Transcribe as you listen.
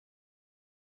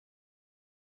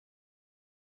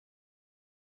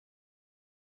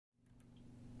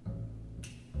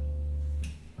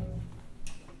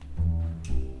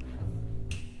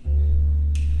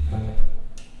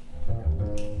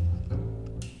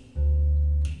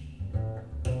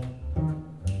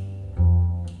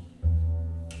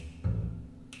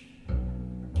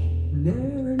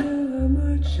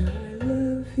much I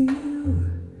love you,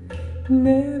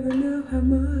 never know how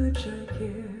much I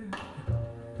care.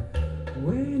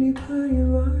 When you put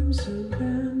your arms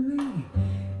around me,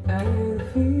 I get a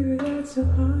fever that's so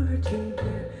hard to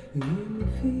bear. You give me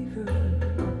fever.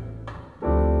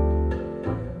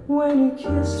 When you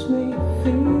kiss me,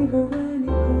 fever. When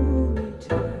you hold me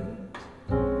tight,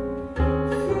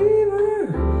 fever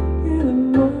in the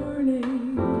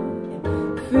morning,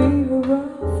 fever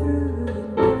all through the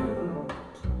night.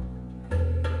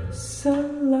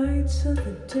 Sunlights of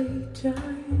the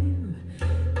daytime,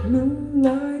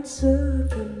 moonlights of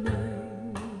the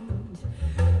night.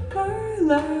 I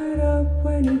light up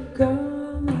when you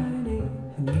call my name,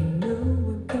 and you know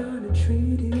I'm gonna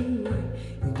treat you right.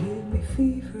 You give me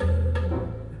fever.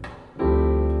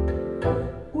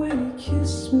 When you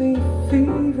kiss me,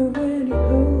 fever. When you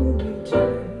hold me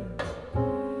tight,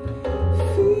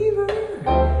 fever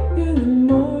in the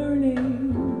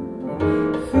morning,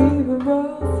 fever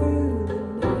all through the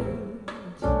night.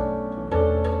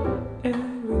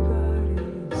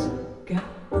 Everybody's got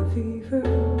the fever,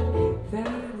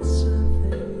 that is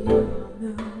something you all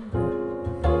know.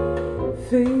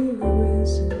 Fever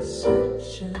isn't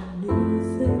such a new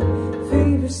thing,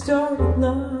 fever started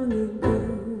long ago.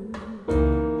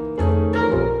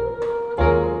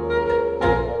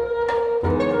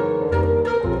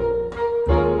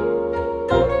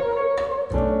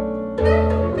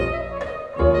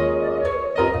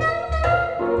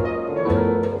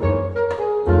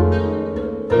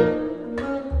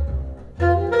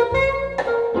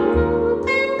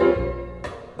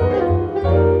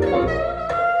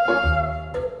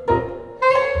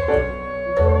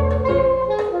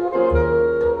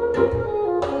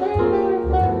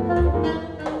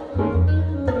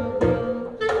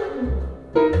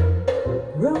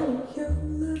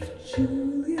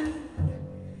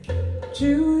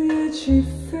 Juliet, she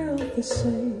felt the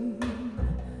same.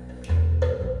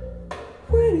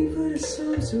 When he put his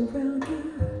arms around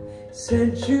her,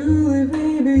 said, Julie,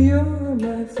 baby, you're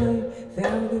my flame.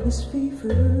 Thou givest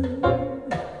fever.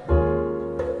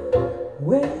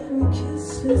 When we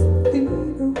kiss his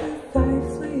fever with thy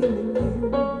flaming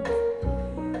youth.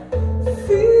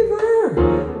 Fever,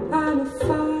 I'm a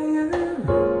fire.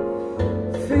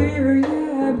 Fever,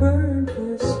 yeah, I burn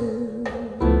forsooth.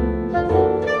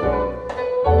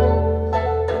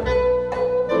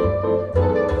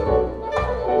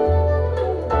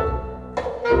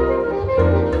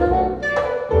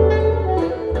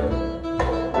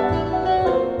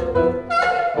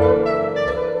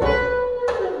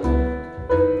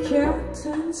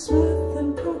 Captain Smith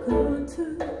and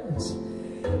Pocahontas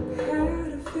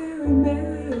had a very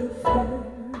mad affair.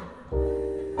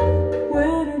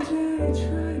 When her daddy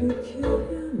tried to kill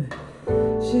him,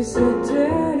 she said,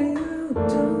 Daddy, oh,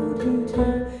 don't you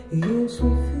dare, he gives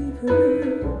me fever.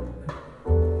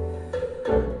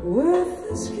 With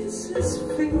his kisses,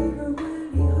 fever when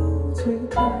he holds me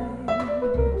tight.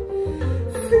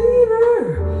 Fever,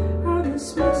 I miss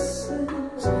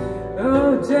misses,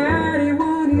 oh, Daddy,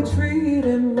 won't you treat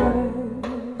him right?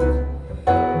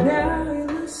 Now you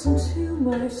listen to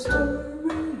my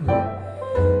story.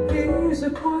 Here's a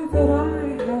point that I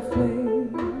have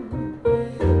made.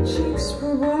 Chicks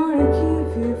were born to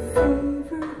give you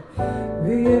fever,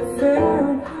 be it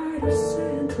Fahrenheit or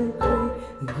centigrade,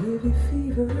 they give you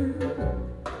fever.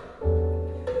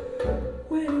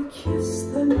 When you kiss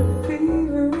them,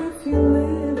 fever, if you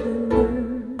live and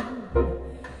learn.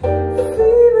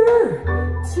 Fever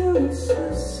till you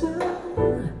so